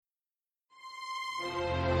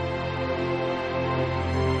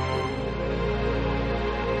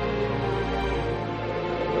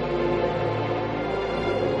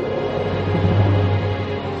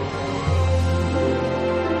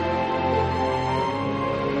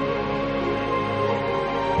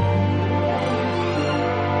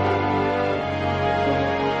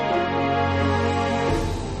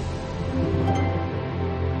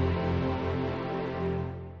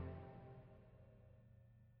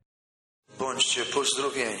Bądźcie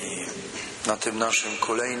pozdrowieni na tym naszym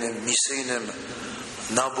kolejnym misyjnym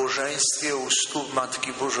nabożeństwie u stóp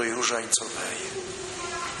Matki Bożej Różańcowej.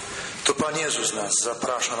 To Pan Jezus nas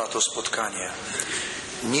zaprasza na to spotkanie.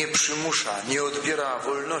 Nie przymusza, nie odbiera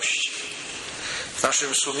wolności. W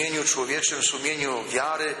naszym sumieniu, człowieczym sumieniu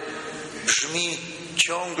wiary brzmi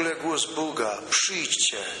ciągle głos Boga.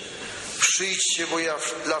 Przyjdźcie, przyjdźcie, bo ja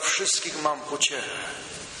dla wszystkich mam pociechę.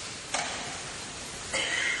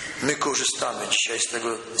 My korzystamy dzisiaj z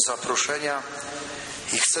tego zaproszenia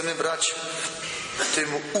i chcemy brać w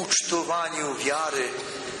tym ucztowaniu wiary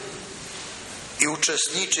i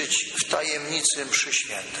uczestniczyć w tajemnicy mszy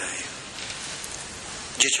świętej.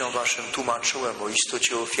 Dzieciom waszym tłumaczyłem o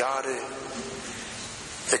istocie ofiary,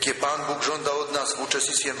 jakie Pan Bóg żąda od nas w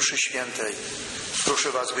uczestnictwie mszy świętej.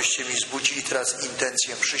 Proszę was, byście mi zbudzili teraz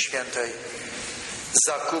intencję mszy świętej.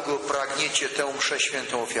 Za kogo pragniecie tę mszę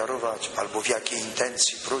świętą ofiarować, albo w jakiej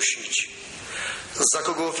intencji prosić? Za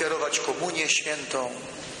kogo ofiarować komunię świętą?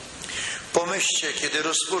 Pomyślcie, kiedy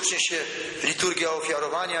rozpocznie się liturgia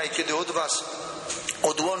ofiarowania i kiedy od was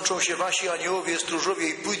odłączą się wasi aniołowie, stróżowie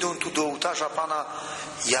i pójdą tu do ołtarza Pana,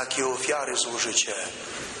 jakie ofiary złożycie.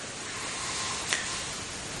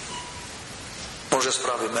 Może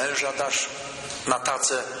sprawy męża dasz na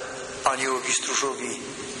tacę aniołowi stróżowi,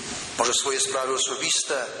 może swoje sprawy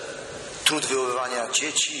osobiste, trud wychowywania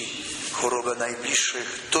dzieci, chorobę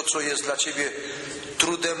najbliższych, to co jest dla ciebie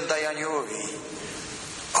trudem, daj aniołowi.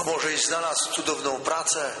 A możeś znalazł cudowną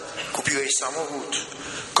pracę, kupiłeś samochód,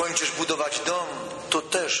 kończysz budować dom, to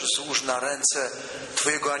też złóż na ręce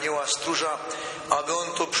twojego anioła stróża, aby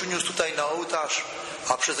on to przyniósł tutaj na ołtarz,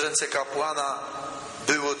 a przez ręce kapłana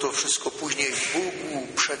było to wszystko później Bogu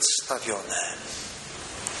przedstawione.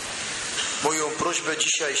 Moją prośbę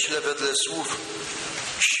dzisiaj ślę wedle słów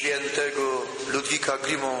świętego Ludwika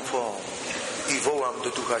Grimonfont i wołam do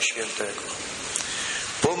Ducha Świętego.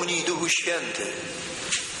 Pomnij, Duchu Święty,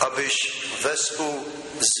 abyś wespół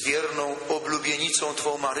z wierną oblubienicą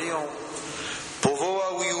Twą Maryją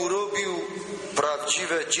powołał i urobił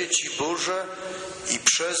prawdziwe dzieci Boże i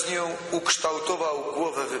przez nią ukształtował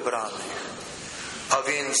głowę wybranych. A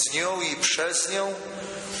więc z nią i przez nią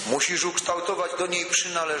musisz ukształtować do niej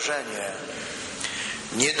przynależenie.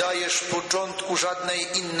 Nie dajesz początku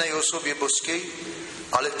żadnej innej osobie boskiej,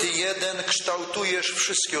 ale Ty jeden kształtujesz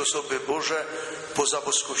wszystkie osoby Boże poza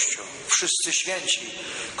boskością. Wszyscy święci,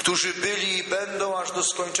 którzy byli i będą aż do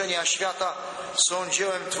skończenia świata, są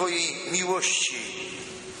dziełem Twojej miłości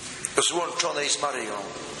złączonej z Maryją.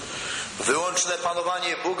 Wyłączne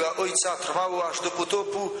panowanie Boga Ojca trwało aż do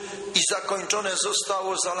potopu i zakończone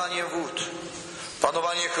zostało zalaniem wód.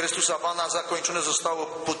 Panowanie Chrystusa Pana zakończone zostało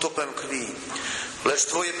potopem krwi. Lecz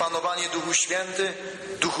Twoje panowanie, Duchu Święty,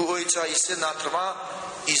 Duchu Ojca i Syna trwa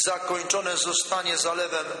i zakończone zostanie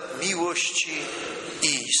zalewem miłości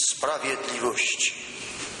i sprawiedliwości.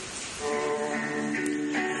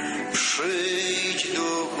 Przyjdź,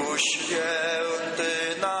 Duchu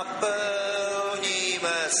Święty, napełnij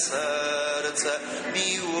me serce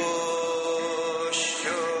miłością.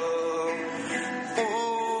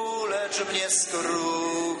 Ulecz mnie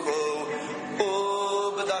skruchą,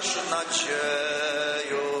 obdarz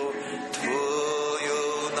nadzieją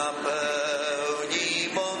Twoją, napełnij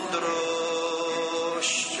mądrością.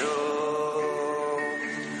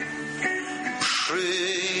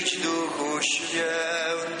 Przyjdź, Duchu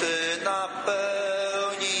Święty,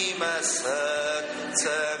 napełnij me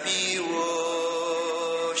serce miłością.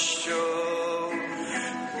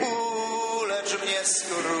 Ulecz mnie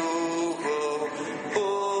skruchą,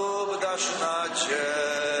 obdarz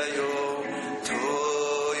nadzieją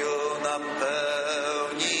Twoją,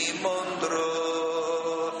 napełnij mądrością.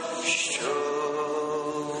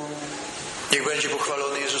 Niech będzie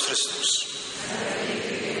pochwalony Jezus Chrystus.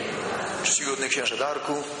 Czcigodny księże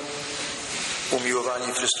Darku,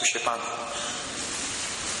 umiłowani w Chrystusie Panu.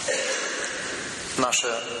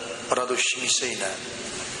 Nasze radości misyjne.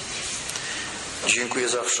 Dziękuję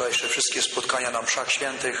za wczorajsze wszystkie spotkania na mszach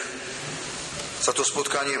świętych, za to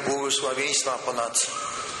spotkanie błogosławieństwa ponad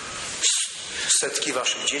setki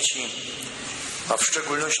waszych dzieci, a w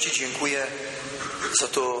szczególności dziękuję za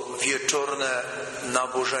to wieczorne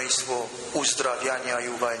nabożeństwo uzdrawiania i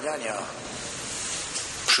uwalniania.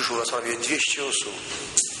 Przyszło was prawie 200 osób.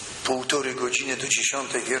 1,5 godziny do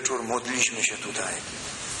 10 wieczór modliliśmy się tutaj.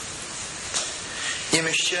 Nie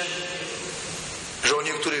myślcie, że o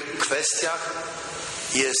niektórych kwestiach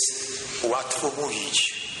jest łatwo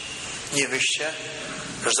mówić. Nie myślcie,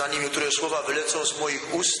 że zanim niektóre słowa wylecą z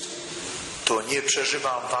moich ust, to nie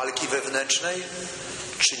przeżywam walki wewnętrznej,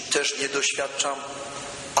 czy też nie doświadczam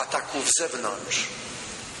ataków z zewnątrz.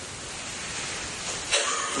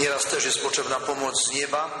 Nieraz też jest potrzebna pomoc z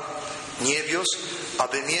nieba, niebios,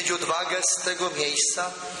 aby mieć odwagę z tego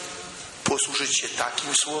miejsca posłużyć się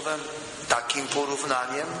takim słowem, takim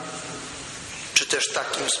porównaniem, czy też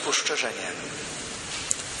takim spostrzeżeniem.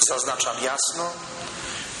 Zaznaczam jasno,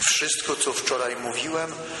 wszystko, co wczoraj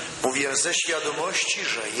mówiłem ze świadomości,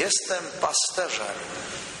 że jestem pasterzem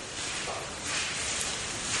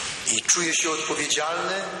i czuję się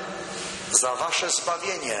odpowiedzialny za wasze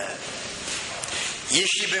zbawienie.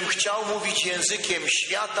 Jeśli bym chciał mówić językiem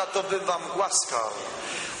świata, to bym wam głaskał,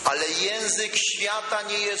 ale język świata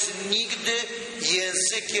nie jest nigdy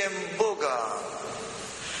językiem Boga.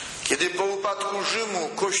 Kiedy po upadku Rzymu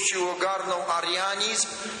Kościół ogarnął arianizm,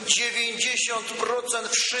 90%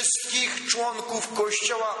 wszystkich członków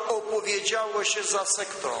Kościoła opowiedziało się za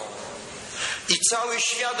sektą. I cały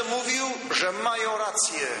świat mówił, że mają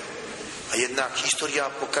rację. A jednak historia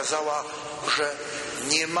pokazała, że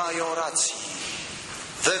nie mają racji.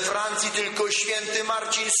 We Francji tylko święty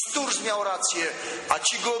Marcin z Tours miał rację, a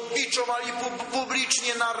ci go biczowali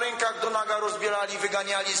publicznie, na rękach do naga rozbierali,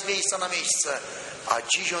 wyganiali z miejsca na miejsce. A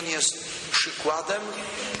dziś on jest przykładem,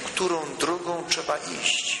 którą drogą trzeba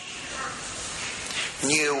iść.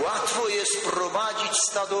 Niełatwo jest prowadzić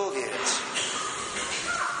stado owiec.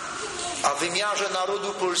 A w wymiarze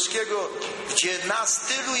narodu polskiego, gdzie nas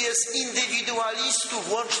tylu jest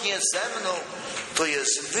indywidualistów, łącznie ze mną, to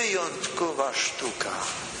jest wyjątkowa sztuka.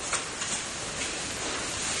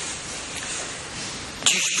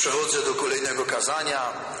 Dziś przechodzę do kolejnego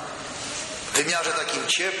kazania. W wymiarze takim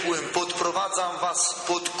ciepłym podprowadzam was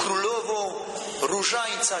pod królową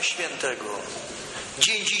Różańca Świętego.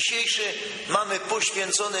 Dzień dzisiejszy mamy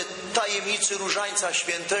poświęcony tajemnicy Różańca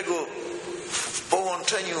Świętego w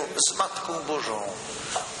połączeniu z Matką Bożą.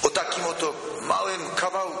 O takim oto małym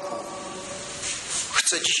kawałku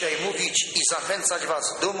chcę dzisiaj mówić i zachęcać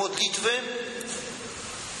was do modlitwy,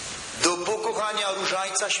 do pokochania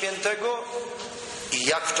Różańca Świętego i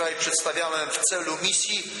jak wczoraj przedstawiałem w celu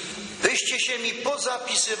misji, byście się mi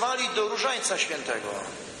pozapisywali do Różańca Świętego.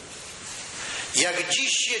 Jak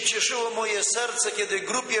dziś się cieszyło moje serce, kiedy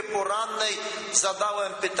grupie porannej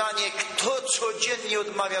zadałem pytanie, kto codziennie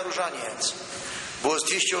odmawia różaniec. Było z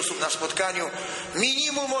 200 osób na spotkaniu,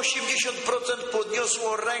 minimum 80%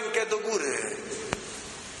 podniosło rękę do góry.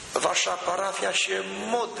 Wasza parafia się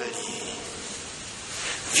modli.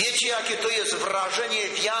 Wiecie, jakie to jest wrażenie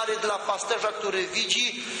wiary dla pasterza, który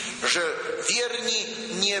widzi, że wierni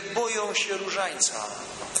nie boją się różańca.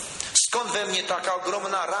 Skąd we mnie taka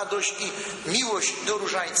ogromna radość i miłość do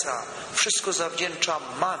Różańca? Wszystko zawdzięczam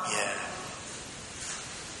mamie.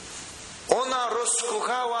 Ona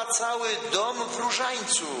rozkochała cały dom w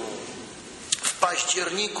Różańcu. W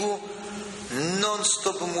październiku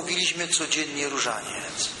non-stop mówiliśmy codziennie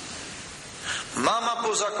różaniec. Mama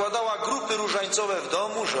pozakładała grupy różańcowe w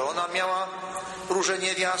domu, że ona miała róże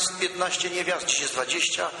niewiast, 15 niewiast, dziś jest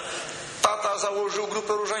 20. Tata założył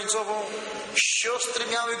grupę różańcową, siostry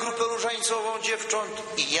miały grupę różańcową dziewcząt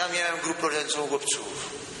i ja miałem grupę różańcową chłopców.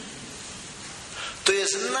 To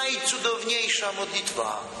jest najcudowniejsza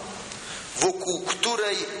modlitwa, wokół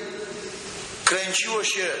której kręciło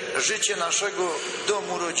się życie naszego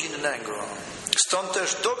domu rodzinnego. Stąd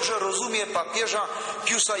też dobrze rozumie papieża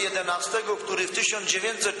Piusa XI, który w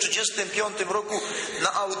 1935 roku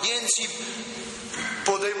na audiencji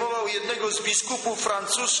podejmował jednego z biskupów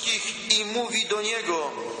francuskich i mówi do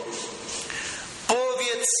niego: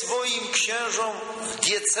 powiedz swoim księżom w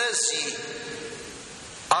diecezji,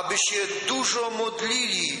 aby się dużo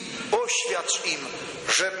modlili, oświadcz im,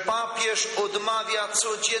 że papież odmawia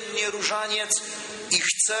codziennie różaniec i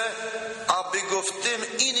chce, aby go w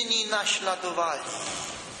tym inni naśladowali.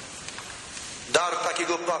 Dar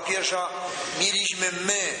takiego papieża mieliśmy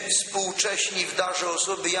my, współcześni w darze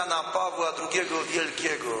osoby Jana Pawła II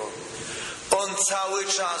Wielkiego. On cały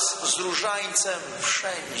czas z różańcem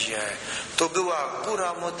wszędzie. To była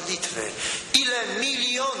góra modlitwy. Ile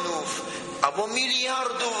milionów albo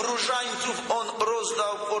miliardów różańców on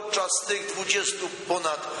rozdał podczas tych 20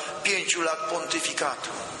 ponad 5 lat pontyfikatu.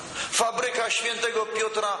 Fabryka Świętego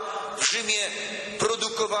Piotra w Rzymie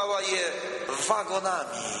produkowała je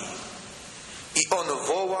wagonami. I on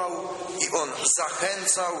wołał, i on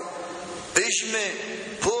zachęcał, byśmy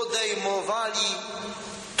podejmowali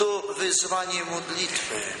to wyzwanie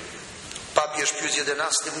modlitwy. Papież Pius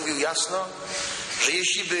XI mówił jasno, że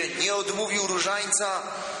jeśli by nie odmówił różańca,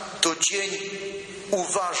 to dzień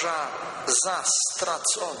uważa za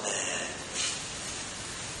stracony.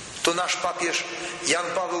 To nasz papież Jan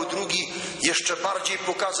Paweł II jeszcze bardziej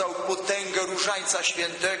pokazał potęgę Różańca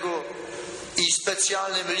Świętego i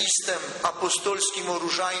specjalnym listem apostolskim o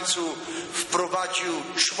różańcu wprowadził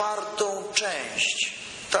 4. część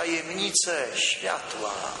tajemnicę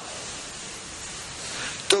światła.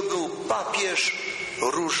 To był papież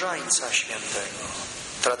Różańca Świętego.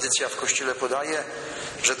 Tradycja w Kościele podaje,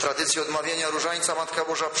 że tradycję odmawiania Różańca Matka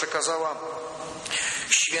Boża przekazała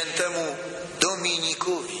świętemu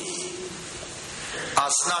Dominikowi. A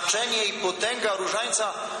znaczenie i potęga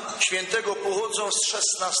Różańca Świętego pochodzą z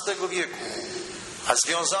XVI wieku. A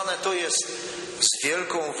związane to jest z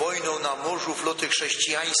wielką wojną na morzu floty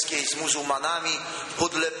chrześcijańskiej z muzułmanami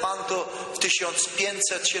pod Lepanto w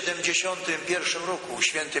 1571 roku.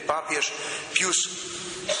 Święty papież Pius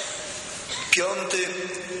V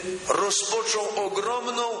rozpoczął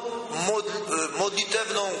ogromną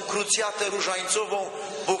modlitewną krucjatę różańcową,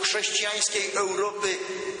 bo chrześcijańskiej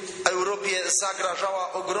Europie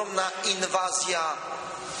zagrażała ogromna inwazja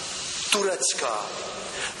turecka.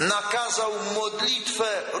 Nakazał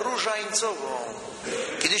modlitwę różańcową.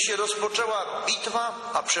 Kiedy się rozpoczęła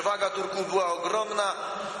bitwa, a przewaga Turków była ogromna,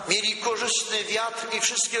 mieli korzystny wiatr i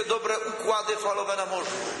wszystkie dobre układy falowe na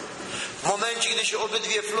morzu. W momencie, gdy się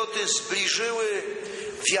obydwie floty zbliżyły,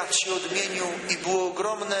 wiatr się odmienił i było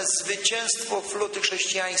ogromne zwycięstwo floty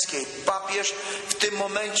chrześcijańskiej. Papież w tym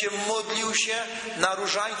momencie modlił się na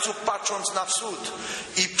różańcu, patrząc na wschód.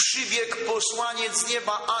 I przybiegł posłaniec z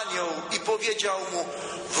nieba, anioł, i powiedział mu: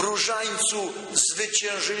 w różańcu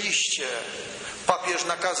zwyciężyliście. Papież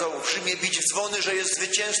nakazał w Rzymie bić w dzwony, że jest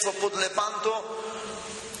zwycięstwo pod Lepanto.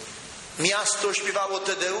 Miasto śpiewało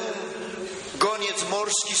Te Deum. Goniec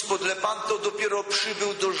morski spod Lepanto dopiero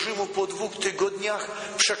przybył do Rzymu po 2 tygodniach,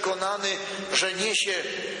 przekonany, że niesie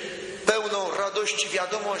pełną radości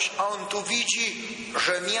wiadomość, a on tu widzi,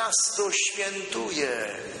 że miasto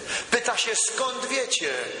świętuje. Pyta się: skąd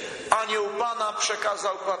wiecie? Anioł Pana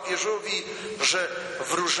przekazał papieżowi, że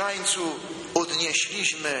w Różańcu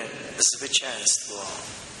odnieśliśmy zwycięstwo.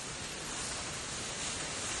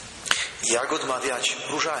 Jak odmawiać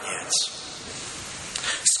różaniec?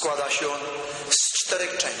 Składa się on z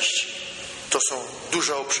 4 części. To są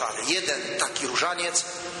duże obszary. Jeden taki różaniec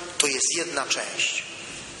to jest jedna część.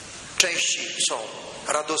 Części są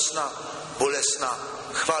radosna, bolesna,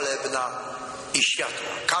 chwalebna i światła.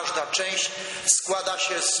 Każda część składa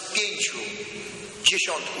się z 5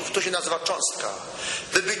 dziesiątków. To się nazywa cząstka.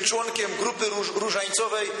 By być członkiem grupy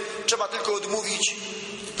różańcowej, trzeba tylko odmówić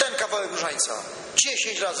ten kawałek różańca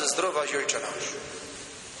 10 razy zdrowaś, Ojcze nasz.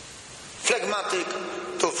 Flegmatyk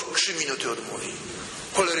to w 3 minuty odmówi.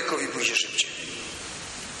 Cholerykowi pójdzie szybciej.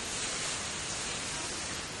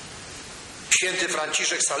 Święty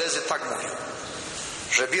Franciszek Salezy tak mówił,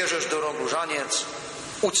 że bierzesz do rąk różaniec,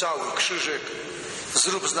 ucałuj krzyżyk,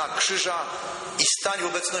 zrób znak krzyża i stań w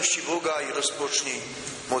obecności Boga i rozpocznij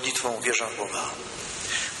modlitwą wierzę w Boga.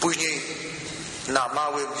 Później na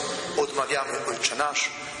małym odmawiamy Ojcze nasz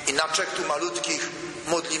i na czektu malutkich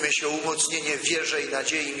modlimy się o umocnienie w wierze i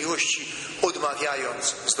nadziei, miłości,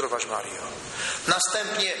 odmawiając Zdrowaś Maryjo.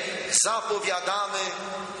 Następnie zapowiadamy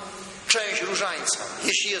część różańca.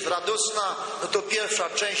 Jeśli jest radosna, no to pierwsza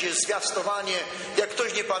część jest zwiastowanie. Jak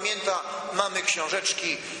ktoś nie pamięta, mamy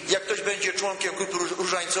książeczki. Jak ktoś będzie członkiem grupy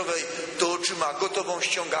różańcowej, to otrzyma gotową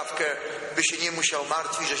ściągawkę, by się nie musiał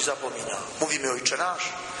martwić, że się zapomina. Mówimy Ojcze nasz,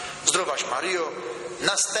 Zdrowaś Maryjo.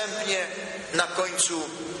 Następnie na końcu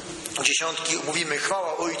dziesiątki mówimy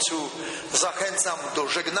chwała Ojcu. Zachęcam do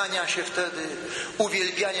żegnania się wtedy,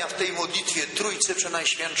 uwielbiania w tej modlitwie Trójcy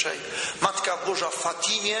Przenajświętszej. Matka Boża w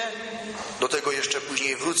Fatimie, do tego jeszcze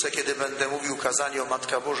później wrócę, kiedy będę mówił kazanie o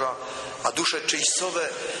Matka Boża, a dusze czyśćcowe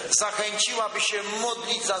zachęciłaby się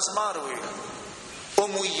modlić za zmarłych. O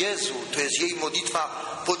mój Jezu, to jest jej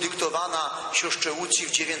modlitwa podyktowana siostrze Łucji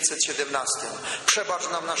w 917. Przebacz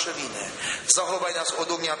nam nasze winy, zachowaj nas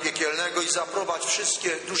od ognia piekielnego i zaprowadź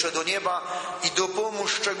wszystkie dusze do nieba i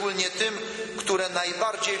dopomóż szczególnie tym, które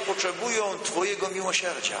najbardziej potrzebują Twojego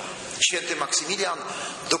miłosierdzia. Święty Maksymilian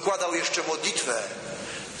dokładał jeszcze modlitwę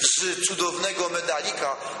z cudownego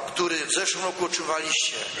medalika, który w zeszłym roku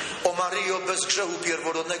otrzymaliście. O Maryjo, bez grzechu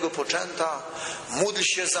pierworodnego poczęta, módl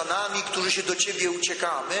się za nami, którzy się do Ciebie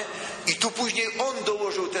uciekamy. I tu później on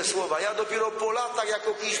dołożył te słowa. Ja dopiero po latach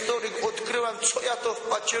jako historyk odkryłem, co ja to w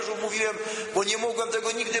pacierzu mówiłem, bo nie mogłem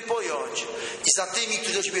tego nigdy pojąć. I za tymi,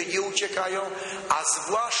 którzy do Ciebie nie uciekają, a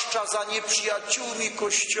zwłaszcza za nieprzyjaciółmi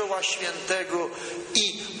Kościoła Świętego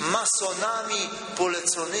i masonami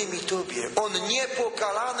poleconymi Tobie. On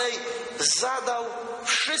niepokalanej zadał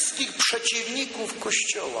wszystkich przeciwników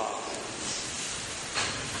Kościoła.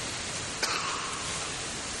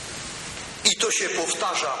 I to się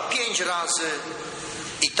powtarza 5 razy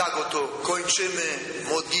i tak oto kończymy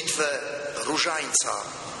modlitwę różańca.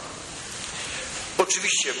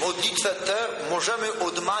 Oczywiście modlitwę tę możemy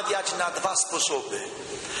odmawiać na 2 sposoby.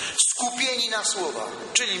 skupieni na słowach.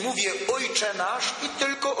 Czyli mówię Ojcze nasz i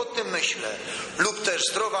tylko o tym myślę. Lub też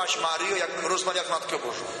Zdrowaś Maryjo, jakbym rozmawiał z Matką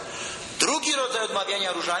Bożą. Drugi rodzaj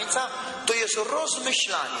odmawiania różańca to jest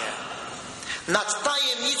rozmyślanie nad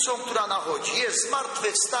tajemnicą, która nachodzi. Jest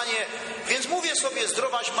zmartwychwstanie, więc mówię sobie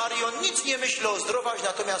Zdrowaś Maryjo, nic nie myślę o zdrowaś,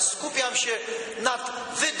 natomiast skupiam się nad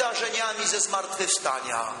wydarzeniami ze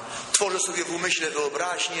zmartwychwstania. Tworzę sobie w umyśle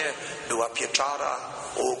wyobraźnię, była pieczara,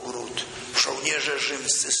 ogród, żołnierze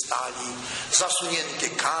rzymscy stali, zasunięty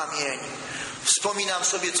kamień. Wspominam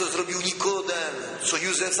sobie, co zrobił Nikodem, co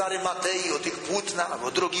Józef z Arymatei, o tych płótnach,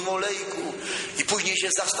 o drogim olejku. I później się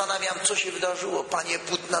zastanawiam, co się wydarzyło. Panie,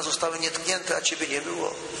 płótna zostały nietknięte, a Ciebie nie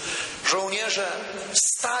było. Żołnierze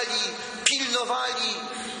stali, pilnowali,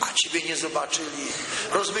 a Ciebie nie zobaczyli.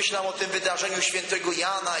 Rozmyślam o tym wydarzeniu świętego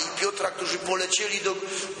Jana i Piotra, którzy polecieli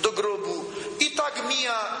do grobu. I tak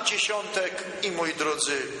mija dziesiątek i, moi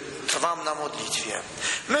drodzy, trwam na modlitwie.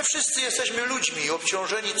 My wszyscy jesteśmy ludźmi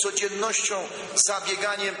obciążeni codziennością,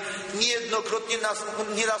 zabieganiem. Niejednokrotnie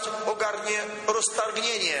nieraz ogarnie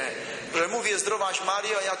roztargnienie, że mówię Zdrowaś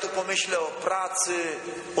Maryjo, a ja tu pomyślę o pracy,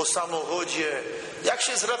 o samochodzie. Jak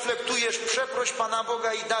się zreflektujesz, przeproś Pana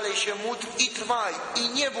Boga i dalej się módl i trwaj. I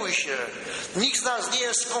nie bój się. Nikt z nas nie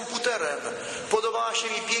jest komputerem. Podobała się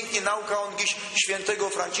mi pięknie nauka świętego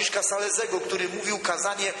Franciszka Salezego, który mówił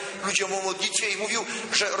kazanie ludziom o modlitwie i mówił,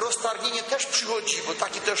 że roztargnienie też przychodzi, bo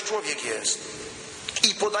taki też człowiek jest.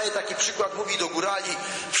 I podaje taki przykład, mówi do górali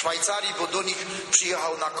w Szwajcarii, bo do nich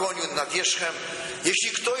przyjechał na koniu, na wierzchem.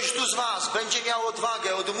 Jeśli ktoś tu z was będzie miał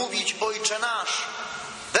odwagę odmówić Ojcze nasz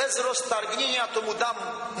bez roztargnienia, to mu dam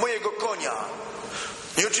mojego konia.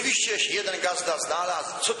 I oczywiście jeden gazda znalazł,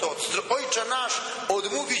 co to? Ojcze nasz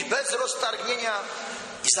odmówić bez roztargnienia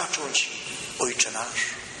i zacząć Ojcze nasz,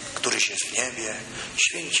 któryś jest w niebie,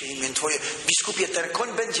 święcie imię Twoje. Biskupie, ten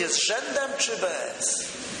koń będzie z rzędem czy bez?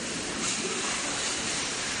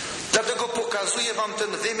 Dlatego pokazuję wam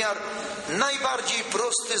ten wymiar najbardziej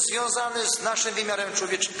prosty, związany z naszym wymiarem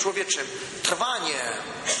człowieczym. Trwanie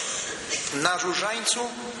na różańcu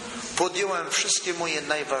podjąłem wszystkie moje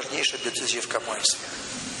najważniejsze decyzje w kapłaństwie.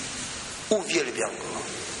 Uwielbiam go.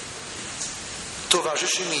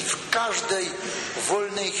 Towarzyszy mi w każdej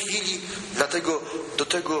wolnej chwili, dlatego do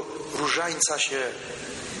tego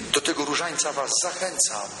różańca was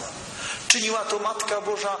zachęcam. Czyniła to Matka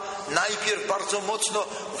Boża najpierw bardzo mocno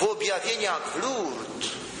w objawieniach w Lourdes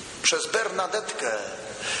przez Bernadetkę.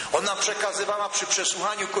 Ona przekazywała przy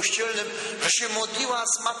przesłuchaniu kościelnym, że się modliła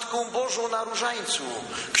z Matką Bożą na różańcu.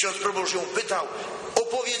 Ksiądz proboszcz ją pytał,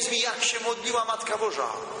 opowiedz mi, jak się modliła Matka Boża.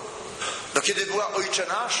 No kiedy było Ojcze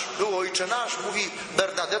Nasz, mówi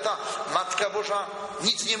Bernadeta, Matka Boża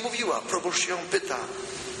nic nie mówiła. Proboszcz się ją pyta,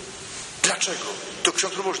 dlaczego? To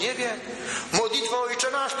ksiądz proboszcz nie wie? Modlitwa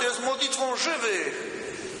Ojcze Nasz to jest modlitwą żywych,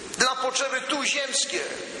 dla potrzeby tu ziemskie.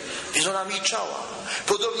 Więc ona milczała.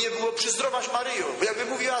 Podobnie było przy Zdrowaś Maryjo, bo jakby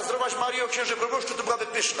mówiła Zdrowaś Maryjo księże proboszczu, to byłaby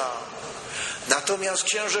pyszna. Natomiast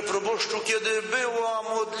księże proboszczu, kiedy była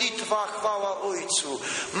modlitwa chwała Ojcu,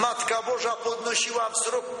 Matka Boża podnosiła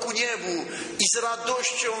wzrok ku niebu i z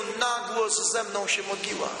radością na głos ze mną się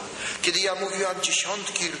modliła. Kiedy ja mówiłam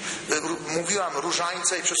dziesiątki, mówiłam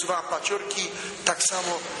różańce i przesuwałam paciorki, tak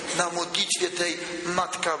samo na modlitwie tej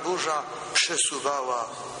Matka Boża przesuwała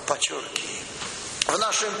paciorki. W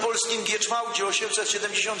naszym polskim Gieczwałdzie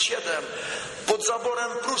 877 pod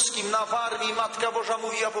zaborem pruskim na Warmii Matka Boża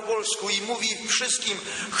mówiła po polsku i mówi wszystkim: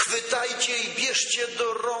 chwytajcie i bierzcie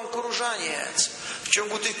do rąk różaniec. W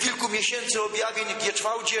ciągu tych kilku miesięcy objawień w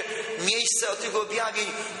Gieczwałdzie miejsce tych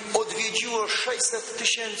objawień odwiedziło 600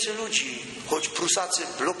 000 ludzi, choć Prusacy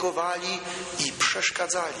blokowali i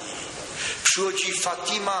przeszkadzali. Przychodzi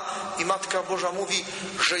Fatima i Matka Boża mówi,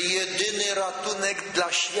 że jedyny ratunek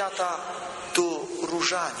dla świata to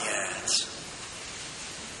różaniec.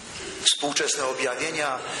 Współczesne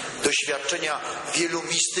objawienia, doświadczenia wielu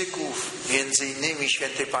mistyków, między innymi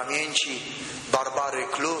świętej pamięci Barbary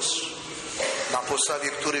Klus, na podstawie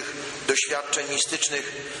których doświadczeń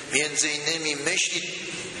mistycznych między innymi myśli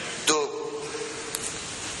do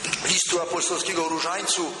listu apostolskiego o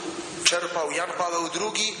różańcu czerpał Jan Paweł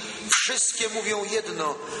II, wszystkie mówią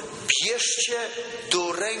jedno: bierzcie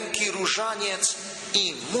do ręki różaniec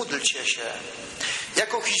i módlcie się.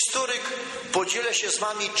 Jako historyk podzielę się z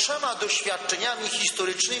wami 3 doświadczeniami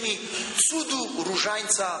historycznymi cudu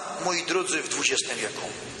różańca, moi drodzy, w XX wieku.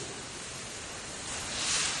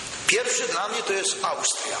 Pierwszy dla mnie to jest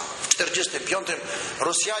Austria. W 1945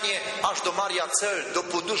 Rosjanie aż do Maria Cel, do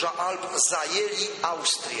podnóża Alp zajęli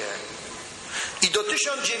Austrię. I do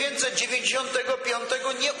 1995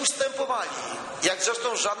 nie ustępowali, jak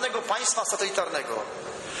zresztą żadnego państwa satelitarnego.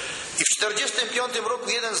 I w 1945 roku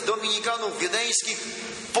jeden z dominikanów wiedeńskich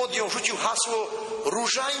rzucił hasło: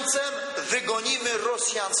 różańcem wygonimy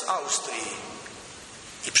Rosjan z Austrii.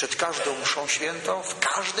 I przed każdą mszą świętą, w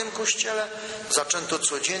każdym kościele zaczęto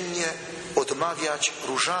codziennie odmawiać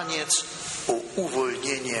różaniec o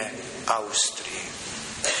uwolnienie Austrii.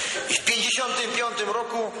 I w 1955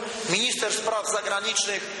 roku minister spraw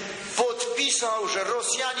zagranicznych podpisał, że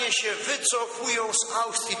Rosjanie się wycofują z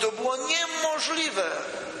Austrii. To było niemożliwe.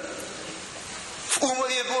 W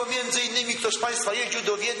umowie było między innymi, kto z Państwa jeździł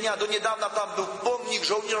do Wiednia, do niedawna tam był pomnik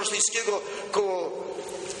żołnierza rosyjskiego koło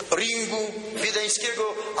ringu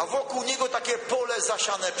wiedeńskiego, a wokół niego takie pole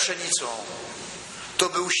zasiane pszenicą. To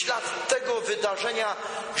był ślad tego wydarzenia,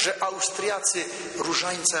 że Austriacy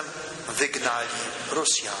różańcem wygnali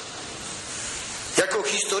Rosjan. Jako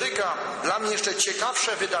historyka dla mnie jeszcze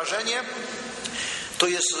ciekawsze wydarzenie to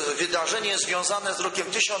jest wydarzenie związane z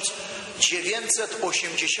rokiem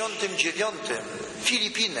 1989.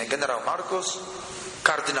 Filipiny, generał Marcos,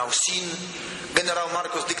 kardynał Sin, generał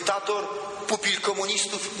Marcos dyktator, pupil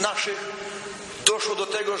komunistów naszych. Doszło do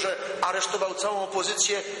tego, że aresztował całą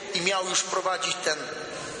opozycję i miał już prowadzić ten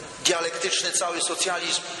dialektyczny cały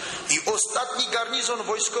socjalizm. I ostatni garnizon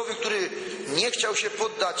wojskowy, który nie chciał się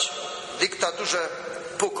poddać dyktaturze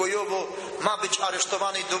pokojowo, ma być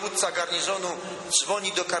aresztowany. Dowódca garnizonu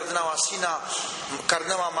dzwoni do kardynała Sina,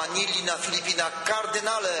 kardynała Manilli na Filipinach: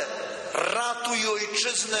 kardynale, ratuj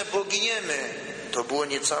ojczyznę, bo giniemy. To było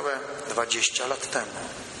niecałe 20 lat temu.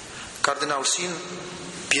 Kardynał Sin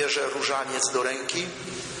bierze różaniec do ręki,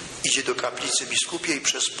 idzie do kaplicy biskupiej,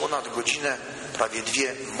 przez ponad godzinę, prawie 2,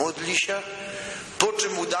 modli się, po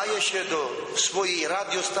czym udaje się do swojej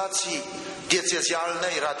radiostacji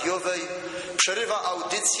diecezjalnej, radiowej, przerywa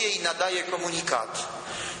audycję i nadaje komunikat: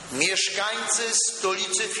 mieszkańcy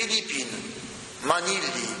stolicy Filipin,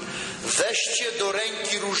 Manilli, weźcie do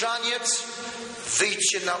ręki różaniec,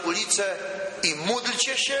 wyjdźcie na ulicę i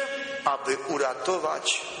módlcie się, aby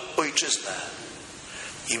uratować ojczyznę.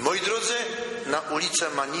 I moi drodzy, na ulicę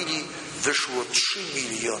Manili wyszło 3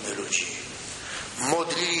 miliony ludzi.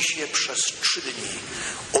 Modlili się przez 3 dni.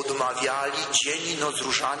 Odmawiali dzień i noc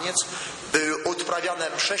różaniec. Były odprawiane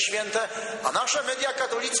msze święte, a nasze media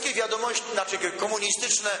katolickie,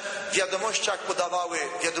 komunistyczne w wiadomościach podawały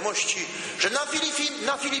wiadomości, że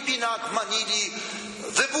na Filipinach, w Manili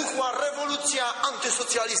wybuchła rewolucja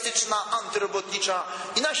antysocjalistyczna, antyrobotnicza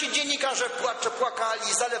i nasi dziennikarze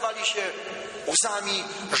płakali, zalewali się łzami,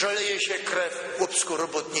 że leje się krew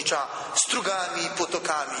chłopsko-robotnicza strugami,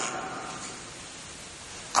 potokami.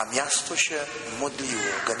 A miasto się modliło.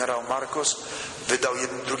 Generał Marcos wydał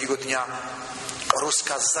drugiego dnia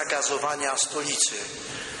rozkaz zagazowania stolicy.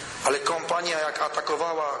 Ale kompania jak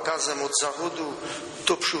atakowała gazem od zachodu,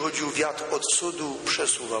 to przychodził wiatr od wschodu,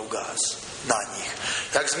 przesuwał gaz na nich.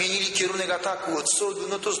 Jak zmienili kierunek ataku od wschodu,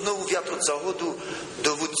 no to znowu wiatr od zachodu.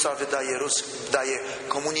 Dowódca daje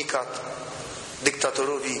komunikat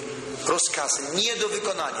dyktatorowi: rozkaz nie do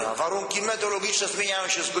wykonania. Warunki meteorologiczne zmieniają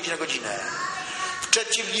się z godziny na godzinę. W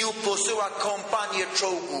trzecim dniu posyła kompanię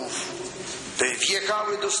czołgów. Te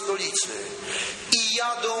wjechały do stolicy i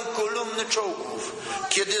jadą kolumny czołgów.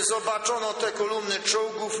 Kiedy zobaczono te kolumny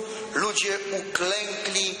czołgów, ludzie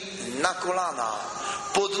uklękli na kolana,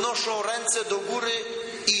 podnoszą ręce do góry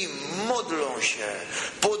i modlą się.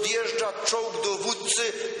 Podjeżdża czołg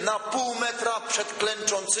dowódcy na pół metra przed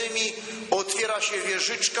klęczącymi, otwiera się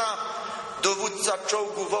wieżyczka, dowódca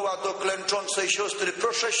czołgu woła do klęczącej siostry: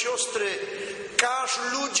 proszę siostry, każ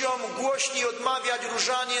ludziom głośniej odmawiać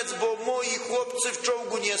różaniec, bo moi chłopcy w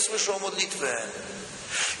czołgu nie słyszą modlitwy.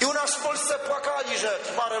 I u nas w Polsce płakali, że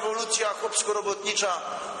trwa rewolucja chłopsko-robotnicza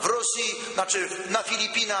w Rosji, na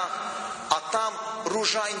Filipinach, a tam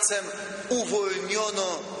różańcem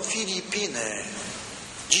uwolniono Filipiny.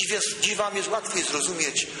 Dziś wam jest łatwiej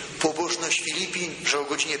zrozumieć pobożność Filipin, że o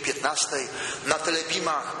godzinie 15 na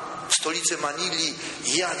telepimach w stolicy Manili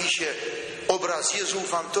jawi się obraz: Jezu,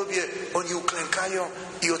 ufam Tobie. Oni uklękają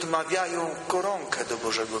i odmawiają koronkę do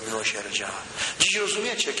Bożego Miłosierdzia. Dziś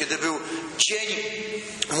rozumiecie, kiedy był Dzień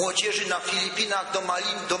Młodzieży na Filipinach,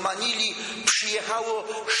 do Manili przyjechało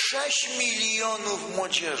 6 milionów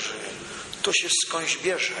młodzieży. To się skądś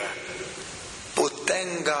bierze.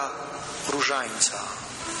 Potęga różańca.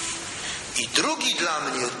 I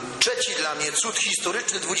trzeci dla mnie cud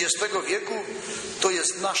historyczny XX wieku to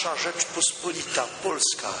jest nasza Rzeczpospolita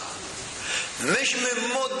Polska. Myśmy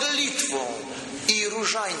modlitwą i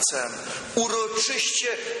różańcem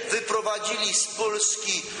uroczyście wyprowadzili z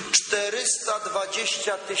Polski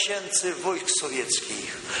 420 000 wojsk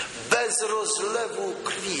sowieckich bez rozlewu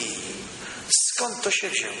krwi. Skąd to się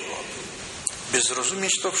wzięło? By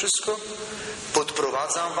zrozumieć to wszystko,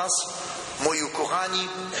 podprowadzam was, moi ukochani,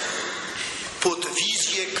 pod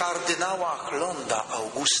wizję kardynała Chlonda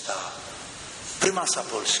Augusta, prymasa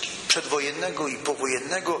Polski, przedwojennego i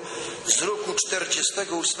powojennego z roku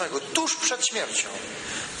 1948, tuż przed śmiercią.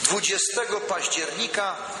 20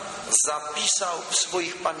 października zapisał w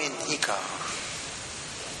swoich pamiętnikach: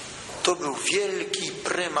 to był wielki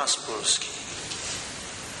prymas Polski.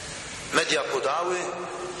 Media podały,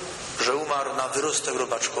 że umarł na wyrostek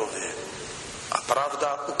robaczkowy, a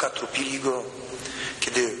prawda, ukatrupili go.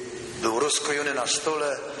 Kiedy był rozkojony na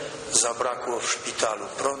stole, zabrakło w szpitalu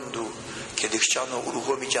prądu. Kiedy chciano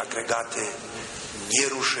uruchomić agregaty, nie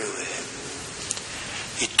ruszyły.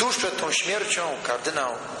 I tuż przed tą śmiercią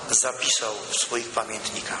kardynał zapisał w swoich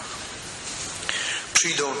pamiętnikach: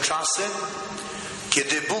 przyjdą czasy,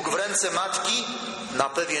 kiedy Bóg w ręce Matki na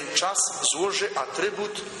pewien czas złoży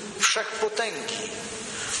atrybut wszechpotęgi.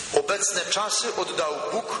 Obecne czasy oddał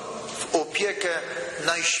Bóg w opiekę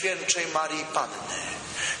Najświętszej Maryi Panny.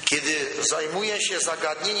 Kiedy zajmuje się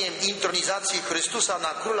zagadnieniem intronizacji Chrystusa na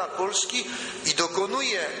króla Polski i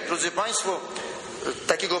dokonuje, drodzy Państwo,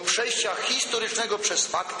 takiego przejścia historycznego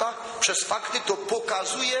przez fakty, to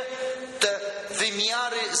pokazuje te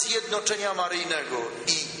wymiary zjednoczenia maryjnego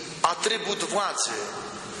i atrybut władzy.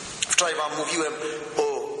 Wczoraj wam mówiłem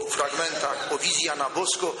o fragmentach, o wizji Jana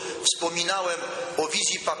Bosko, wspominałem o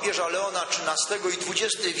wizji papieża Leona XIII i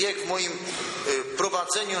XX wiek w moim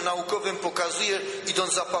prowadzeniu naukowym pokazuje,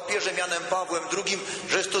 idąc za papieżem Janem Pawłem II,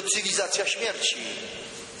 że jest to cywilizacja śmierci,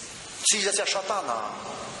 cywilizacja szatana.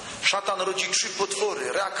 Szatan rodzi 3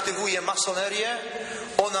 potwory, reaktywuje masonerię,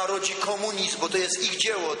 ona rodzi komunizm, bo to jest ich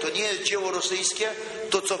dzieło, to nie jest dzieło rosyjskie,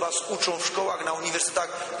 to co was uczą w szkołach, na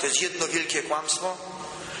uniwersytetach, to jest jedno wielkie kłamstwo.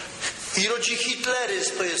 I rodzi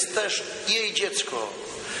hitleryzm, to jest też jej dziecko.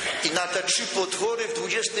 I na te 3 potwory w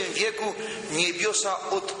XX wieku niebiosa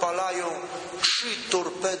odpalają 3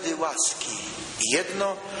 torpedy łaski.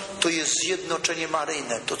 Jedno to jest zjednoczenie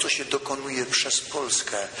maryjne, to co się dokonuje przez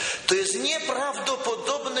Polskę. To jest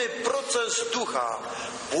nieprawdopodobny proces ducha.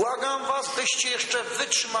 Błagam was, byście jeszcze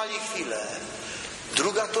wytrzymali chwilę.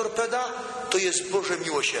 Druga torpeda to jest Boże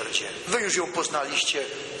miłosierdzie. Wy już ją poznaliście,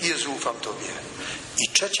 Jezu, ufam Tobie. I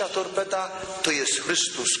trzecia torpeda to jest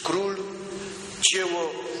Chrystus Król,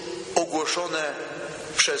 dzieło ogłoszone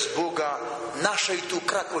przez Boga naszej tu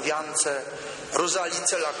krakowiance,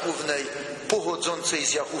 Rozalice Lakównej, pochodzącej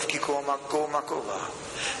z Jachówki koło Makowa.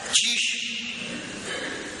 Dziś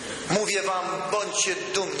mówię wam, bądźcie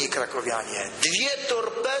dumni, krakowianie. 2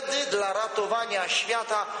 torpedy dla ratowania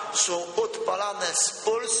świata są odpalane z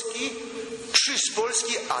Polski, 3 z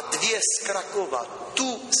Polski, a 2 z Krakowa,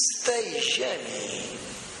 tu z tej ziemi.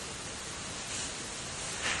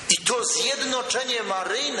 I to zjednoczenie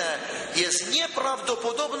maryjne jest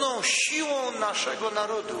nieprawdopodobną siłą naszego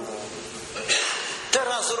narodu.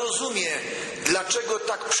 Teraz rozumiem, dlaczego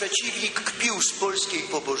tak przeciwnik kpił z polskiej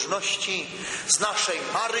pobożności, z naszej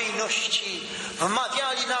maryjności.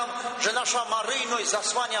 Wmawiali nam, że nasza maryjność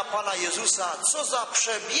zasłania Pana Jezusa. Co za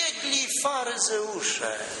przebiegli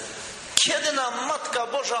faryzeusze! Kiedy nam Matka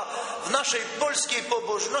Boża w naszej polskiej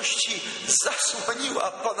pobożności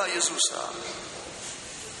zasłoniła Pana Jezusa?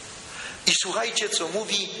 I słuchajcie, co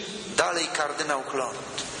mówi dalej kardynał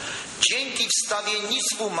Chlond. Dzięki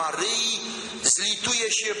wstawiennictwu Maryi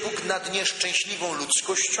zlituje się Bóg nad nieszczęśliwą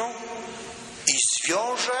ludzkością i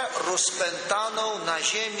zwiąże rozpętaną na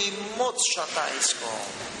ziemi moc szatańską.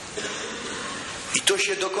 I to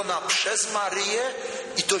się dokona przez Maryję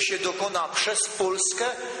i to się dokona przez Polskę,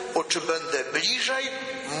 o czym będę bliżej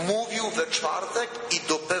mówił we czwartek i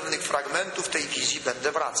do pewnych fragmentów tej wizji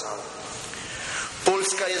będę wracał.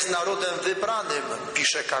 Polska jest narodem wybranym,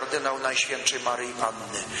 pisze kardynał Najświętszej Maryi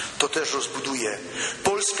Panny. To też rozbuduje.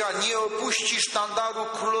 Polska nie opuści sztandaru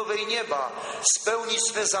Królowej Nieba, spełni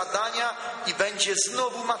swe zadania i będzie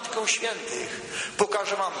znowu Matką Świętych.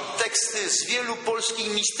 Pokażę wam teksty z wielu polskich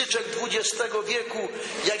mistyczek XX wieku,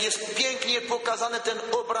 jak jest pięknie pokazany ten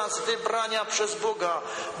obraz wybrania przez Boga.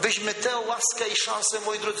 Byśmy tę łaskę i szansę,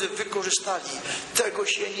 moi drodzy, wykorzystali. Tego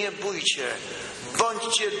się nie bójcie.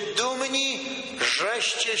 Bądźcie dumni,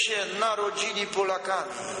 żeście się narodzili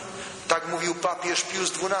Polakami. Tak mówił papież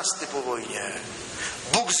Pius XII po wojnie.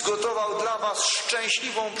 Bóg zgotował dla was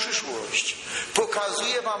szczęśliwą przyszłość.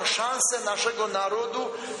 Pokazuje wam szansę naszego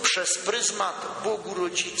narodu przez pryzmat Bogu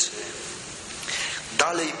Rodzicy.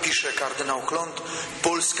 Dalej pisze kardynał Chlond,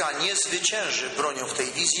 Polska nie zwycięży bronią w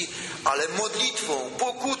tej wizji, ale modlitwą,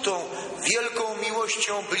 pokutą, wielką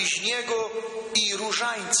miłością bliźniego i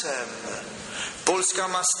różańcem. Polska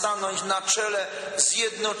ma stanąć na czele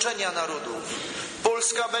zjednoczenia narodów.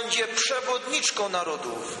 Polska będzie przewodniczką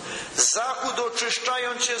narodów. Zachód,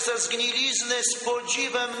 oczyszczając się ze zgnilizny, z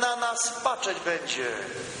podziwem na nas patrzeć będzie.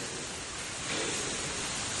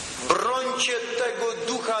 Brońcie tego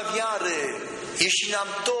ducha wiary. Jeśli nam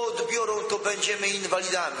to odbiorą, to będziemy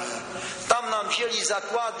inwalidami. Tam nam wzięli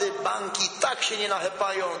zakłady, banki, tak się nie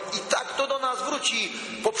nachepają i tak to do nas wróci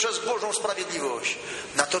poprzez Bożą sprawiedliwość.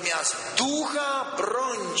 Natomiast ducha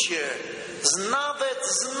brońcie, nawet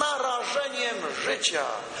z narażeniem życia.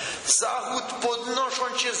 Zachód,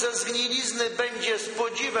 podnosząc się ze zgnilizny, będzie z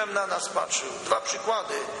podziwem na nas patrzył. 2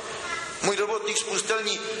 przykłady. Mój robotnik z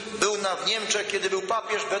pustelni był w Niemczech, kiedy był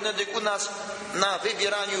papież Benedykt u nas na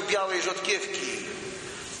wybieraniu białej rzodkiewki.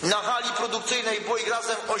 Na hali produkcyjnej było ich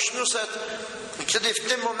razem 800. Kiedy w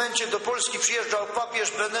tym momencie do Polski przyjeżdżał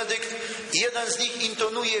papież Benedykt, jeden z nich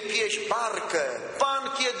intonuje pieśń Barkę.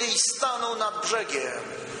 Pan kiedyś stanął nad brzegiem.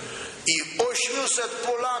 I 800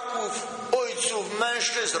 Polaków, ojców,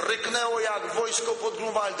 mężczyzn ryknęło jak wojsko pod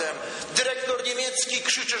Grunwaldem. Dyrektor niemiecki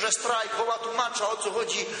krzyczy, że strajk, woła tłumacza, o co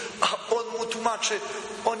chodzi, a on mu tłumaczy,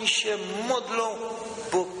 oni się modlą,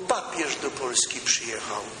 bo papież do Polski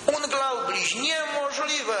przyjechał. Unglaublich,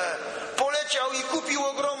 niemożliwe. Poleciał i kupił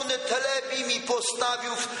ogromny telebim i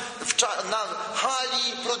postawił na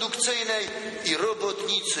hali produkcyjnej i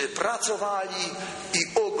robotnicy pracowali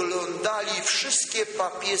i oglądali wszystkie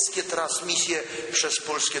papieskie transmisje przez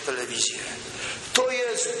polskie telewizje. To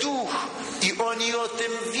jest duch i oni o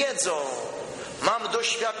tym wiedzą. Mam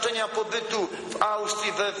doświadczenia pobytu w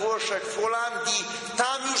Austrii, we Włoszech, w Holandii.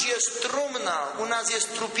 Tam już jest trumna. U nas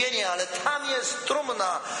jest trupienie, ale tam jest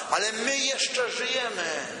trumna. Ale my jeszcze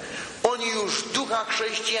żyjemy. Oni już ducha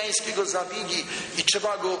chrześcijańskiego zabili i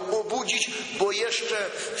trzeba go obudzić, bo jeszcze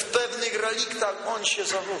w pewnych reliktach on się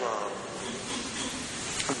zachowa.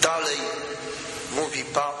 Dalej mówi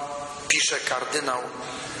pisze kardynał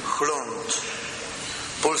Chląd.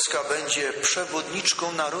 Polska będzie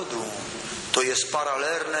przewodniczką narodu. To jest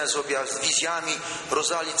paralelne z wizjami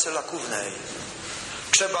Rozalii Celakównej.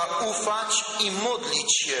 Trzeba ufać i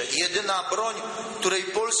modlić się. Jedyna broń, której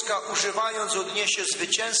Polska używając odniesie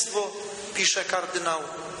zwycięstwo, pisze kardynał,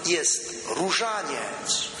 jest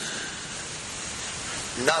różaniec.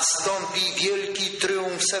 Nastąpi wielki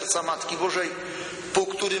triumf serca Matki Bożej, po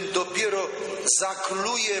którym dopiero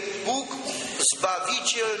zakróluje Bóg,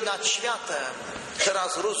 Zbawiciel nad światem.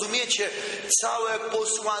 Teraz rozumiecie całe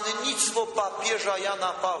posłannictwo papieża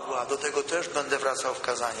Jana Pawła. Do tego też będę wracał w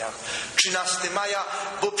kazaniach. 13 maja,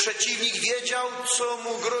 bo przeciwnik wiedział, co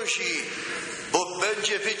mu grozi, bo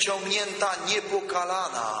będzie wyciągnięta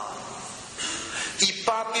niepokalana. I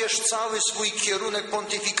papież cały swój kierunek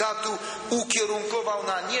pontyfikatu ukierunkował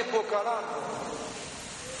na niepokalaną.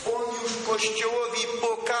 On już Kościołowi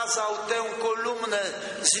pokazał tę kolumnę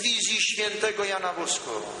z wizji świętego Jana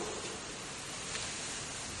Bosko.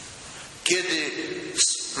 Kiedy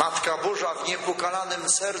Matka Boża w niepokalanym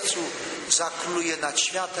sercu zakróluje nad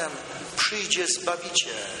światem, przyjdzie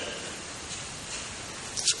Zbawiciel.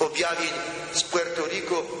 Z objawień z Puerto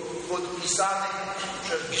Rico podpisanych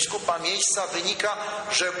przez biskupa miejsca wynika,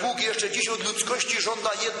 że Bóg jeszcze dziś od ludzkości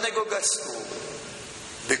żąda jednego gestu.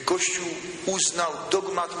 By Kościół uznał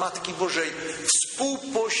dogmat Matki Bożej,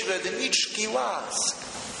 współpośredniczki łask.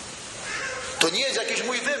 To nie jest jakiś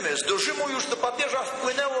mój wymysł. Do Rzymu już do papieża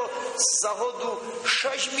wpłynęło z zachodu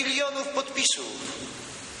 6 milionów podpisów.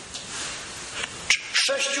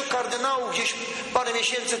 6 kardynałów gdzieś parę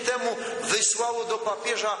miesięcy temu wysłało do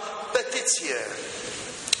papieża petycję.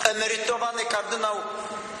 Emerytowany kardynał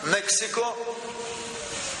Meksyko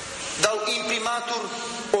dał imprimatur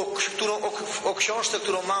o książce,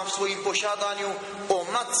 którą mam w swoim posiadaniu, o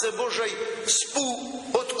Matce Bożej,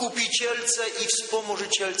 współodkupicielce i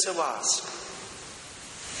wspomożycielce łask.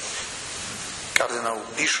 Kardynał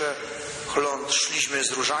pisze, Chląd, szliśmy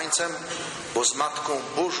z różańcem, bo z Matką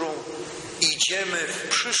Bożą idziemy w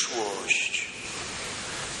przyszłość.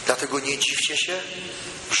 Dlatego nie dziwcie się,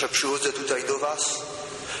 że przychodzę tutaj do was,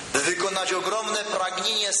 by wykonać ogromne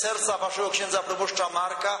pragnienie serca waszego księdza proboszcza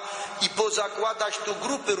Marka i pozakładać tu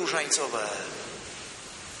grupy różańcowe.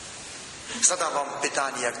 Zadam wam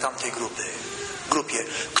pytanie, jak tamtej grupie.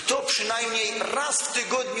 Kto przynajmniej raz w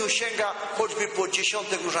tygodniu sięga choćby po 10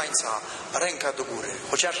 różańca? Ręka do góry.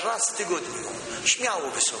 Chociaż raz w tygodniu.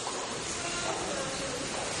 Śmiało wysoko.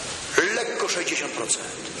 Lekko 60%.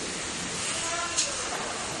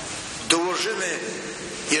 Dołożymy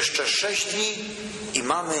jeszcze 6 dni i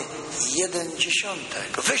mamy 1/10.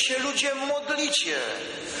 Wy się ludzie modlicie.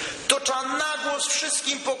 To trzeba na głos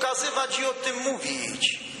wszystkim pokazywać i o tym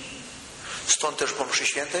mówić. Stąd też po mszy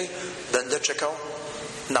świętej będę czekał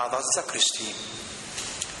na was w zakrystii.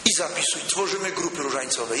 i zapisuj. Tworzymy grupy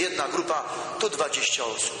różańcowe. Jedna grupa to 20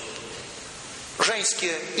 osób.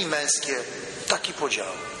 Żeńskie i męskie. Taki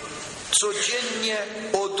podział. Codziennie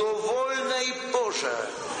o dowolnej porze,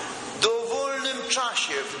 w dowolnym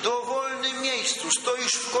czasie, w dowolnym miejscu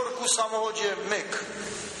stoisz w korku w samochodzie, myk.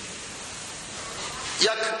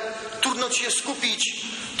 Jak trudno ci się skupić,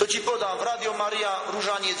 to ci podam, w Radio Maria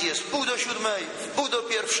różaniec jest 6:30,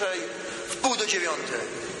 6:45, 8:30.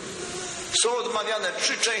 Są odmawiane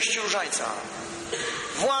 3 części różańca.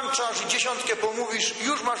 Włączasz i 10 pomówisz,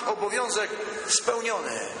 już masz obowiązek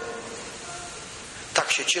spełniony.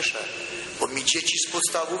 Tak się cieszę, bo mi dzieci z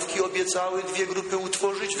podstawówki obiecały 2 grupy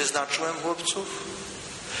utworzyć, wyznaczyłem chłopców.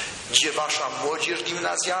 Gdzie wasza młodzież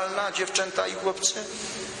gimnazjalna, dziewczęta i chłopcy?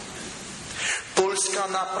 Polska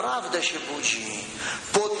naprawdę się budzi.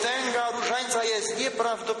 Potęga różańca jest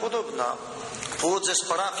nieprawdopodobna. Pochodzę z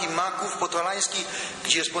parafii Maków Podhalańskich,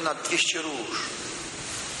 gdzie jest ponad 200 róż.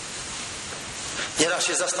 Nieraz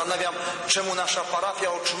się zastanawiam, czemu nasza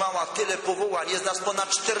parafia otrzymała tyle powołań. Jest nas ponad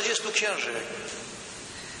 40 księży.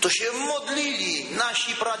 To się modlili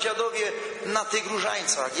nasi pradziadowie na tych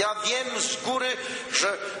różańcach. Ja wiem z góry,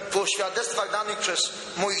 że po świadectwach danych przez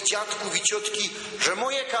moich dziadków i ciotki, że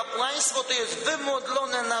moje kapłaństwo to jest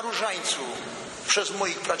wymodlone na różańcu przez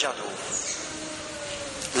moich pradziadów.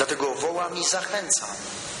 Dlatego wołam i zachęcam.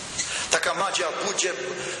 Taka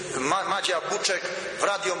Madzia Buczek w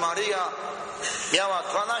Radio Maryja miała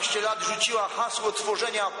 12 lat, rzuciła hasło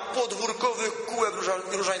tworzenia podwórkowych kółek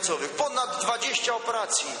różańcowych. Ponad 20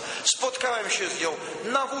 operacji. Spotkałem się z nią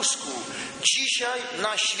na wózku. Dzisiaj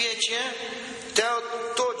na świecie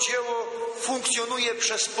to dzieło funkcjonuje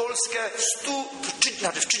przez Polskę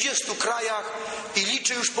w 30 krajach i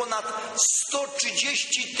liczy już ponad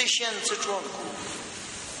 130 000 członków.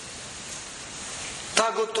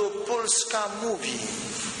 Tak oto Polska mówi.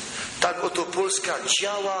 Tak oto Polska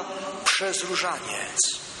działa przez różaniec.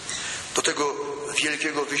 Do tego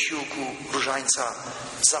wielkiego wysiłku różańca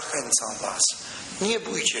zachęcam was. Nie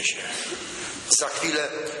bójcie się. Za chwilę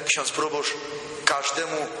ksiądz proboszcz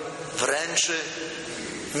każdemu wręczy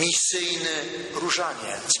misyjny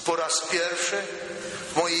różaniec. Po raz pierwszy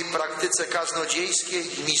w mojej praktyce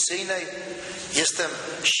kaznodziejskiej i misyjnej jestem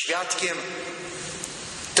świadkiem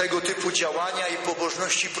tego typu działania i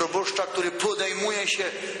pobożności proboszcza, który podejmuje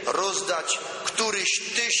się rozdać któryś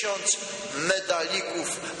 1000 medalików,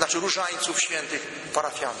 znaczy różańców świętych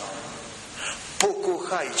parafianom.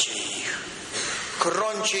 Pokochajcie ich.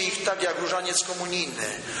 Krońcie ich tak jak różaniec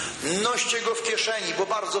komunijny. Noście go w kieszeni, bo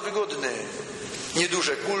bardzo wygodny.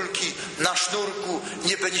 Nieduże kulki, na sznurku,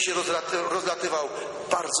 nie będzie się rozlatywał.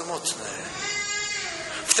 Bardzo mocny.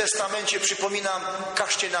 W testamencie, przypominam,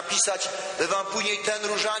 każcie napisać, by wam później ten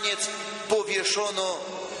różaniec powieszono,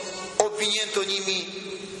 obwinięto nimi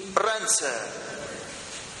ręce.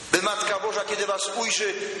 By Matka Boża, kiedy was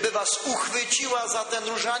ujrzy, by was uchwyciła za ten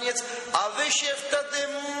różaniec, a wy się wtedy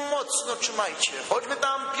mocno trzymajcie. Choćby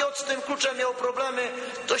tam Piotr z tym kluczem miał problemy,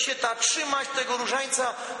 to się trzymać tego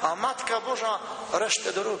różańca, a Matka Boża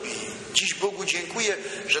resztę dorobi. Dziś Bogu dziękuję,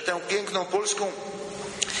 że tę piękną polską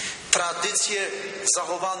tradycję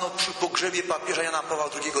zachowano przy pogrzebie papieża Jana Pawła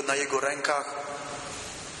II. Na jego rękach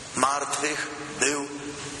martwych był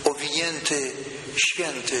owinięty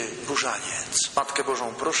święty różaniec. Matkę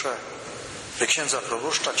Bożą proszę, że księdza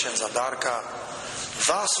proboszcza, księdza Darka,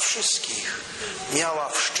 was wszystkich miała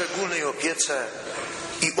w szczególnej opiece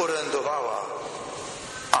i orędowała.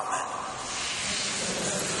 Amen.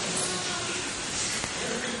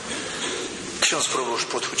 Ksiądz proboszcz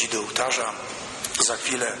podchodzi do ołtarza. Za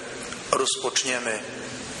chwilę rozpoczniemy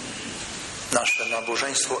nasze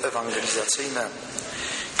nabożeństwo ewangelizacyjne.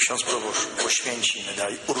 Ksiądz proboszcz poświęci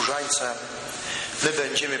medali różańce. My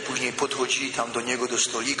będziemy później podchodzili tam do niego, do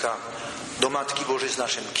stolika, do Matki Bożej z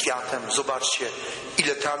naszym kwiatem. Zobaczcie,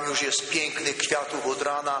 ile tam już jest pięknych kwiatów od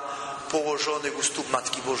rana położonych u stóp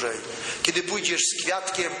Matki Bożej. Kiedy pójdziesz z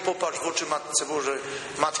kwiatkiem, popatrz w oczy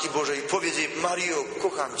Matki Bożej i powiedz jej: Mario,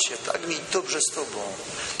 kocham Cię, tak mi dobrze z Tobą.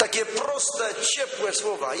 Takie proste, ciepłe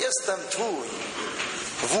słowa: jestem Twój.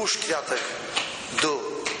 Włóż kwiatek do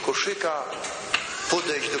koszyka,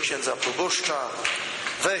 podejdź do księdza proboszcza,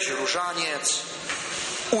 weź różaniec,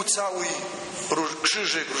 ucałuj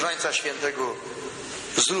krzyżyk różańca świętego,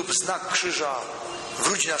 zrób znak krzyża,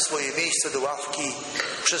 wróć na swoje miejsce do ławki.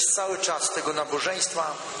 Przez cały czas tego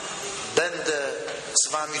nabożeństwa będę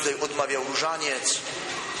z wami tutaj odmawiał różaniec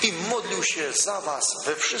i modlił się za was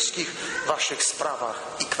we wszystkich waszych sprawach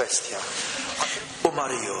i kwestiach. O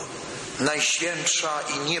Maryjo, Najświętsza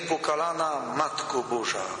i niepokalana Matko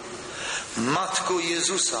Boża, Matko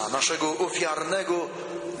Jezusa, naszego ofiarnego,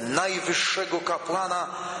 najwyższego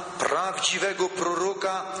kapłana, prawdziwego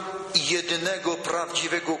proroka i jedynego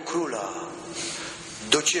prawdziwego króla.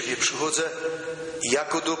 Do Ciebie przychodzę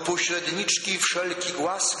jako do pośredniczki wszelkich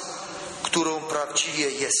łask, którą prawdziwie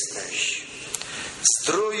jesteś.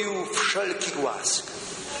 Zdroju wszelkich łask,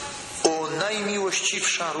 o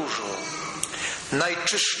najmiłościwsza różo,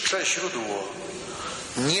 najczystsze źródło,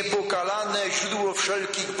 niepokalane źródło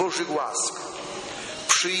wszelkich Bożych łask.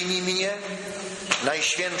 Przyjmij mnie,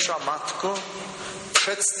 Najświętsza Matko,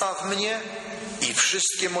 przedstaw mnie i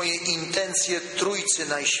wszystkie moje intencje Trójcy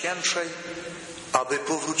Najświętszej, aby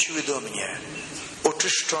powróciły do mnie,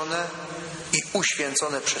 oczyszczone i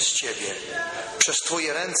uświęcone przez Ciebie, przez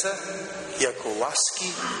Twoje ręce, jako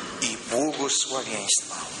łaski i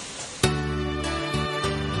błogosławieństwa.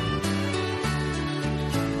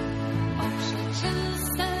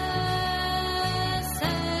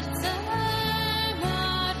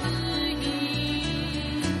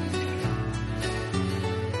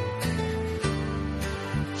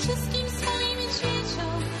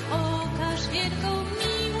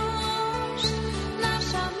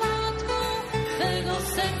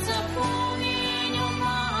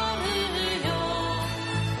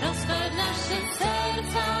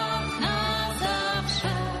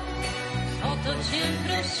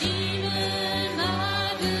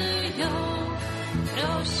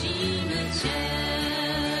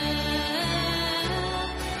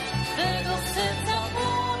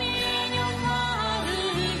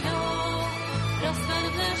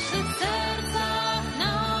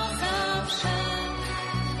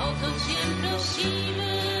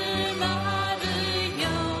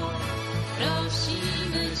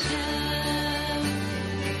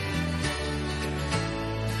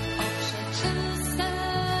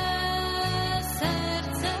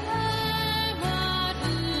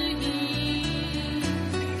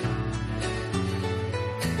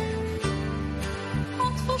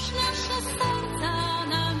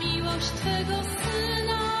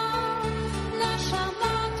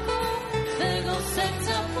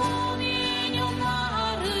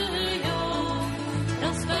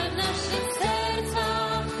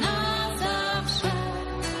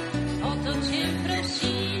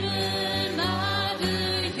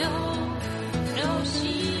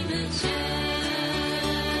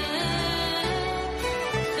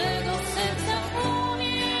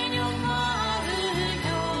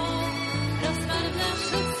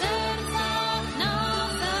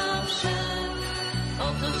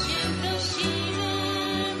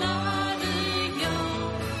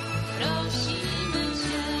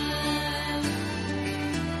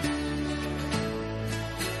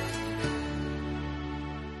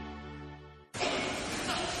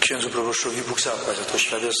 Księdzu proboszczowi Bóg zapłać za to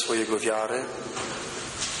świadectwo Jego wiary,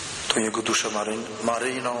 tą Jego duszę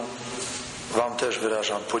maryjną. Wam też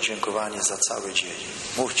wyrażam podziękowanie za cały dzień.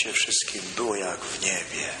 Mówcie wszystkim, było jak w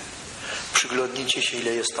niebie. Przyglądnijcie się,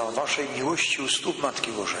 ile jest tam waszej miłości u stóp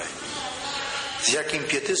Matki Bożej. Z jakim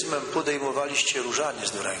pietyzmem podejmowaliście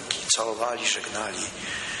różaniec do ręki, całowali, żegnali.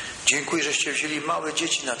 Dziękuję, żeście wzięli małe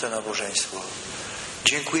dzieci na to nabożeństwo.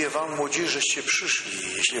 Dziękuję wam, młodzieży, żeście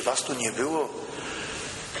przyszli. Jeśli was tu nie było,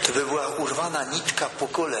 to by była urwana nitka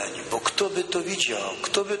pokoleń, bo kto by to widział?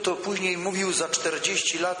 Kto by to później mówił za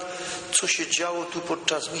 40 lat, co się działo tu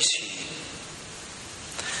podczas misji?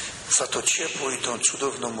 Za to ciepło i tą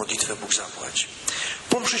cudowną modlitwę Bóg zapłać.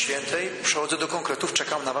 Po mszy świętej przechodzę do konkretów,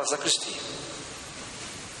 czekam na was w zakrystii.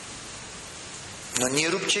 No nie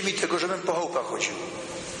róbcie mi tego, żebym po chałupach chodził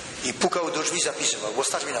i pukał do drzwi, zapisywał, bo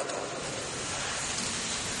stać mi na to.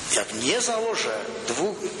 Jak nie założę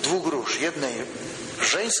dwóch róż, jednej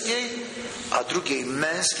żeńskiej, a drugiej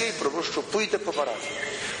męskiej, proboszczu, pójdę po parafii.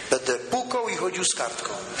 Będę pukał i chodził z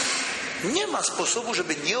kartką. Nie ma sposobu,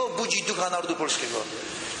 żeby nie obudzić ducha narodu polskiego.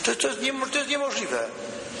 To jest niemożliwe.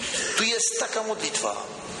 Tu jest taka modlitwa.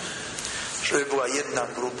 Żeby była jedna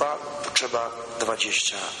grupa, potrzeba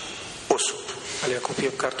 20 osób. Ale ja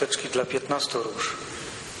kupiłem karteczki dla 15 róż.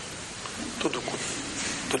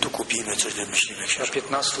 To tu kupimy, coś wymyślimy. Dla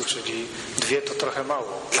 15, czyli 2 to trochę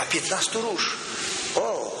mało. Dla 15 róż.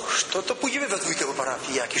 O, to pójdziemy we dwójkę po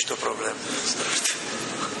parafii. Jakiż to problem.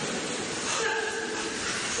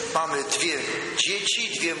 Mamy 2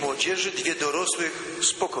 dzieci, 2 młodzieży, 2 dorosłych.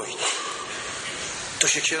 Spokojnie. To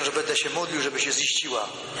się księże będę się modlił, żeby się ziściła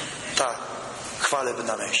ta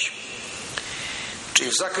chwalebna myśl.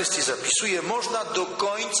 Czyli w zakrystii zapisuję, można do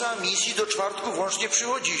końca misji, do czwartku włącznie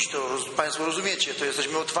przychodzić. To Państwo rozumiecie, to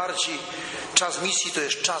jesteśmy otwarci. Czas misji to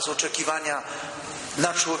jest czas oczekiwania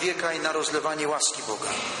na człowieka i na rozlewanie łaski Boga.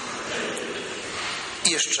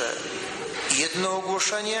 I jeszcze jedno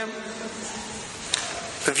ogłoszenie.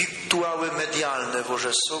 wirtuały medialne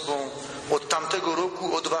wożę z sobą. Od tamtego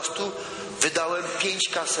roku, od was tu, wydałem 5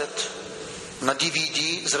 kaset na DVD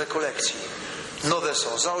z rekolekcji. Nowe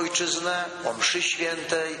są Za Ojczyznę, o mszy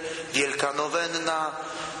świętej, Wielka Nowenna,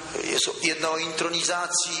 jest jedna o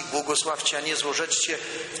intronizacji, Błogosławcie, a nie złorzeczcie.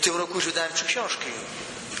 W tym roku już wydałem 3 książki.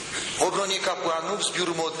 W obronie kapłanów,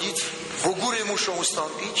 zbiór modlitw, bo góry muszą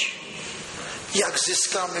ustąpić. Jak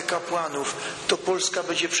zyskamy kapłanów, to Polska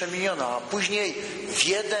będzie przemieniona, a później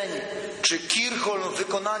Wiedeń czy Kirchholm w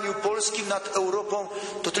wykonaniu polskim nad Europą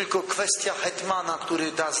to tylko kwestia hetmana,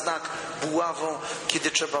 który da znak buławą,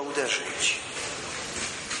 kiedy trzeba uderzyć.